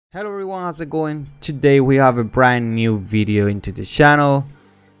Hello everyone, how's it going? Today we have a brand new video into the channel,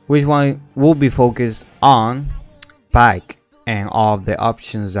 which one will be focused on PaC and all of the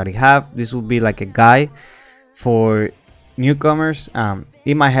options that you have. This will be like a guide for newcomers.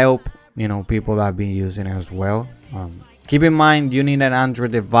 It might help people that have been using it as well. Keep in mind you need an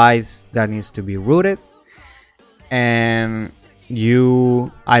Android device that needs to be rooted, and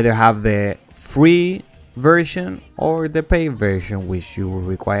you either have the free version or the paid version, which you will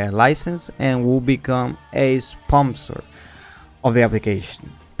require a license and will become a sponsor of the application.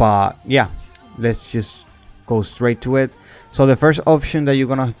 But yeah, let's just go straight to it. So the first option that you're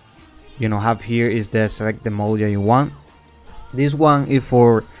gonna have here is the select the mode that you want. This one is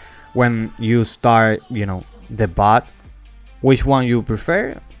for when you start the bot, which one you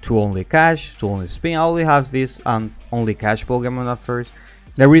prefer, to only catch, to only spin. I only have this only catch Pokemon at first.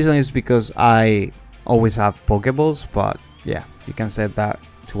 The reason is because I always have Pokeballs, but yeah, you can set that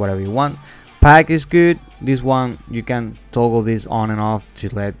to whatever you want. PaC is good. This one you can toggle this on and off to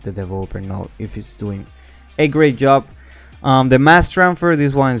let the developer know if it's doing a great job. The mass transfer,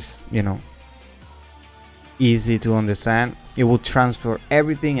 this one is easy to understand. It will transfer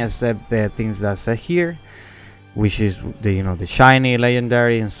everything except the things that said here, which is the shiny,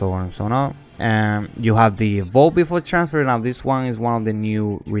 legendary, and so on and so on. And you have the evolve before transfer. Now this one is one of the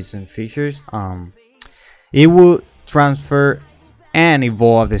new recent features. It will transfer and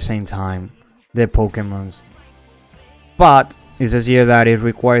evolve at the same time the Pokemons, but it says here that it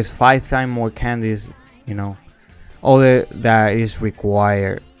requires 5 times more candies, all that is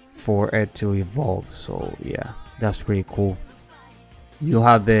required for it to evolve. So yeah, that's pretty cool. You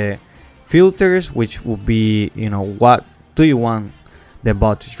have the filters, which will be what do you want the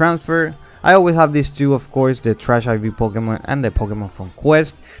bot to transfer. I always have these two, of course, the Trash IV Pokemon and the Pokemon from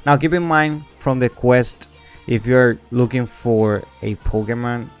Quest. Now keep in mind, from the Quest, if you're looking for a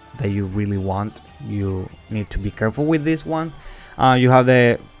Pokemon that you really want, you need to be careful with this one. You have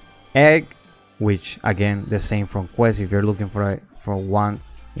the egg, which again the same from Quest. If you're looking for one,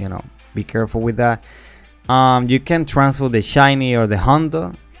 be careful with that. You can transfer the shiny or the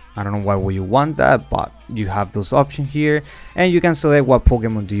Honda. I don't know why would you want that, but you have those options here, and you can select what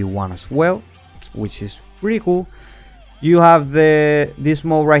Pokemon do you want as well, which is pretty cool. You have this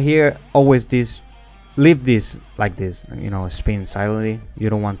mode right here. Always leave this like this, spin silently. You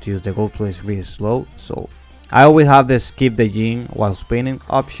don't want to use the gold play, it's really slow. So I always have the skip the gene while spinning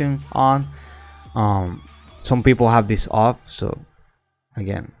option on. Some people have this off, so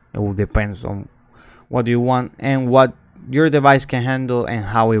again it will depends on what you want and what your device can handle and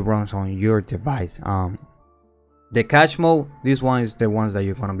how it runs on your device. The catch mode, this one is the ones that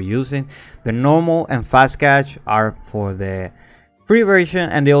you're going to be using. The normal and fast catch are for the free version,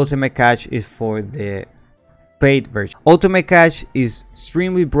 and the ultimate catch is for the paid version. Ultimate catch is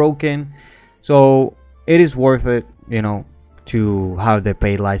extremely broken, so it is worth it to have the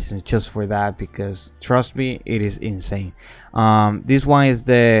paid license just for that, because trust me, it is insane. This one is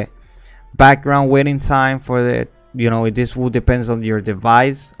the background waiting time for the this will depends on your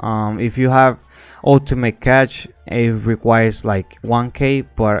device. If you have ultimate catch, it requires like 1K,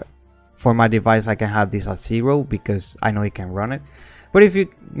 but for my device I can have this at 0 because I know it can run it. But if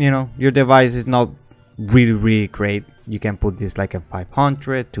your device is not really great, you can put this like a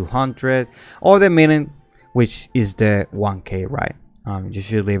 500, 200, or the minute, which is the 1K, right? You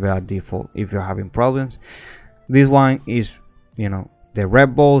should leave it at default if you're having problems. This one is the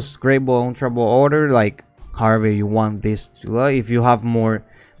red balls, gray ball, ultra ball order, like however you want this to. If you have more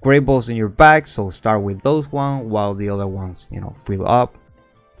gray balls in your bag, so start with those one while the other ones fill up.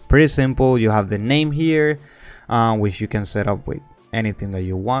 Pretty simple. You have the name here, which you can set up with anything that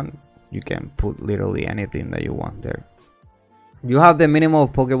you want. You can put literally anything that you want there. You have the minimum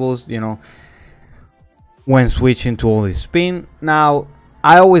of Pokeballs when switching to only spin. Now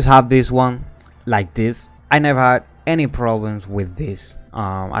I always have this one like this. I never had any problems with this.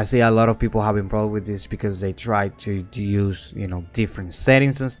 I see a lot of people having problems with this because they try to use different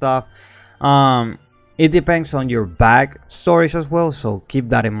settings and stuff. It depends on your bag storage as well, so keep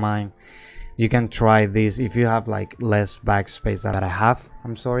that in mind. You can try this if you have like less bag space that I have.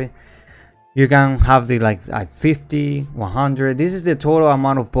 I'm sorry. You can have the like 50, 100. This is the total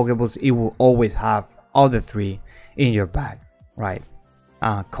amount of Pokeballs it will always have, all the 3 in your bag, right?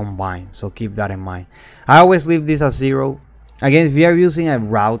 Combined, so keep that in mind. I always leave this at 0. Again, if you are using a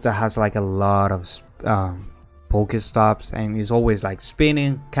route that has like a lot of Pokestops and it's always like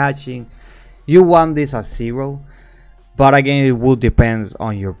spinning, catching, you want this at 0. But again, it will depend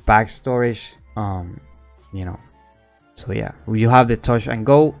on your bag storage. So yeah, you have the touch and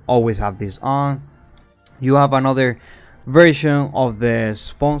go, always have this on. You have another version of the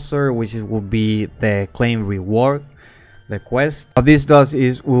sponsor, which will be the claim reward, the quest. What this does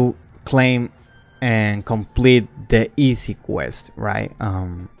is will claim and complete the easy quest, right?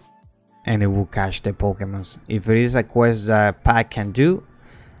 And it will catch the Pokemons. If it is a quest that PaC can do,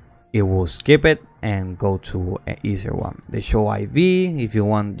 it will skip it and go to an easier one. The show IV, if you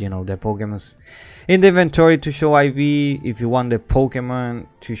want, you know, the Pokemons in the inventory to show IV. If you want the Pokemon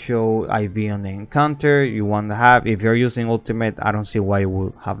to show IV on the encounter, you want to have. If you're using Ultimate, I don't see why you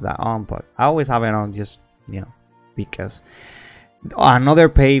would have that on, but I always have it on, just, you know, because another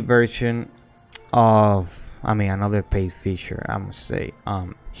paid version of, I mean, another paid feature, I must say.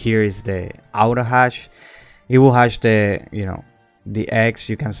 Here is the auto hash. It will hash the, you know, the eggs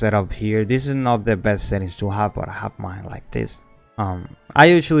you can set up here. This is not the best settings to have, but I have mine like this. I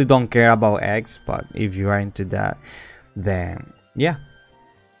usually don't care about eggs, but if you are into that, then yeah,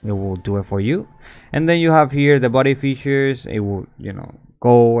 it will do it for you. And then you have here the body features. It will, you know,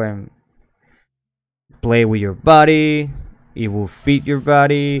 go and play with your body. It will feed your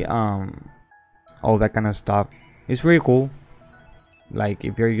body, all that kind of stuff. It's really cool. Like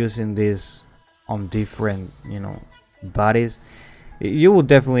if you're using this on different, you know, bodies, you will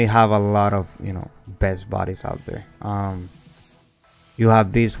definitely have a lot of, you know, best bodies out there. You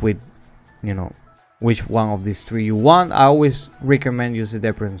have this with, you know, which one of these three you want. I always recommend using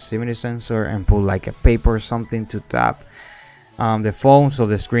the proximity sensor and put like a paper or something to tap the phone so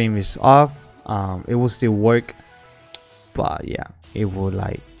the screen is off. It will still work, but yeah, it will,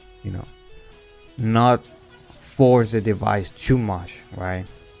 like, you know, not force the device too much, right?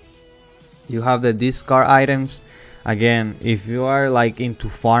 You have the discard items. Again, if you are like into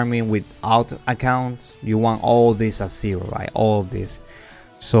farming without accounts, you want all this at 0, right? All of this,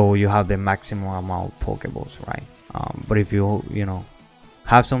 so you have the maximum amount of Pokeballs, right? But if you know,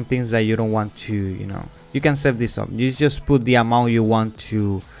 have some things that you don't want to, you know, you can set this up. You just put the amount you want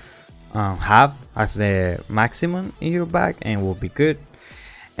to have as the maximum in your bag, and will be good.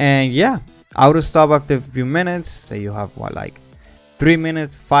 And yeah, auto stop after a few minutes. So you have what, like 3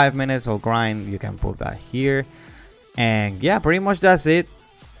 minutes, 5 minutes of grind, you can put that here. And yeah, pretty much that's it.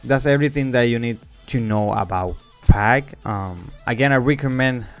 That's everything that you need to know about PaC. Again, I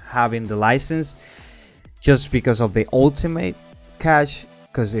recommend having the license just because of the ultimate catch,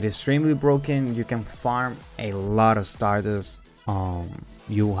 because it is extremely broken. You can farm a lot of starters.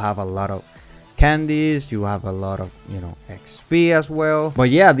 You have a lot of candies, you have a lot of, you know, XP as well. But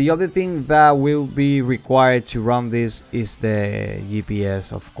yeah, the other thing that will be required to run this is the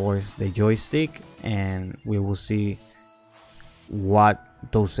GPS, of course, the joystick, and we will see what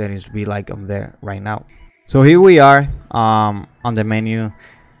those settings be like on there right now. So here we are on the menu.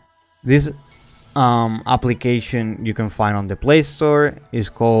 This application you can find on the Play Store is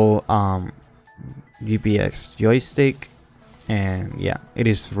called GPS Joystick, and yeah, it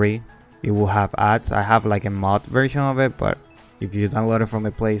is free. It will have ads. I have like a mod version of it, but if you download it from the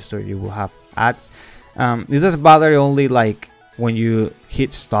Play Store, you will have ads. It does bother only like when you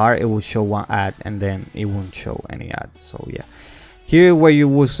hit start, it will show one ad and then it won't show any ads. So yeah, here where you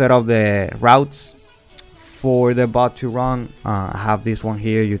will set up the routes for the bot to run. I have this one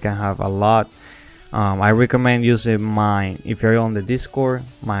here. You can have a lot. I recommend using mine if you're on the Discord.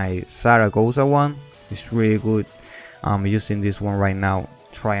 My Zaragoza one is really good. I'm using this one right now,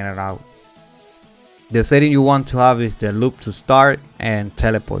 trying it out. The setting you want to have is the loop to start and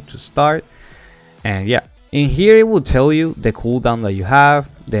teleport to start. And yeah, in here it will tell you the cooldown that you have,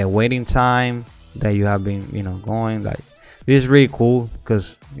 the waiting time that you have been, you know, going. Like, this is really cool,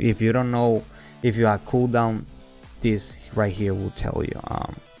 because if you don't know if you have cooldown, this right here will tell you.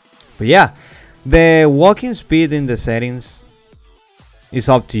 But yeah, the walking speed in the settings is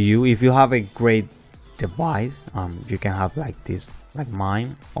up to you. If you have a great device, you can have like this, like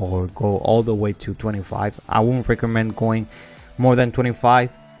mine, or go all the way to 25. I wouldn't recommend going more than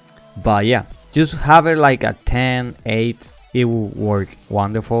 25, but yeah, just have it like a 10, 8. It will work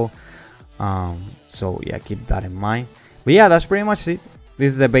wonderful. So yeah, keep that in mind. But yeah, that's pretty much it.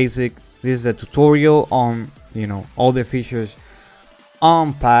 This is the basic. This is a tutorial on, you know, all the features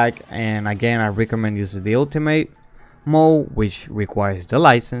on PaC. And again, I recommend using the ultimate mode, which requires the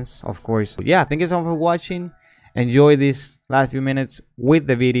license, of course. But yeah, thank you so much for watching. Enjoy this last few minutes with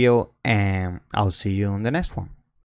the video, and I'll see you on the next one.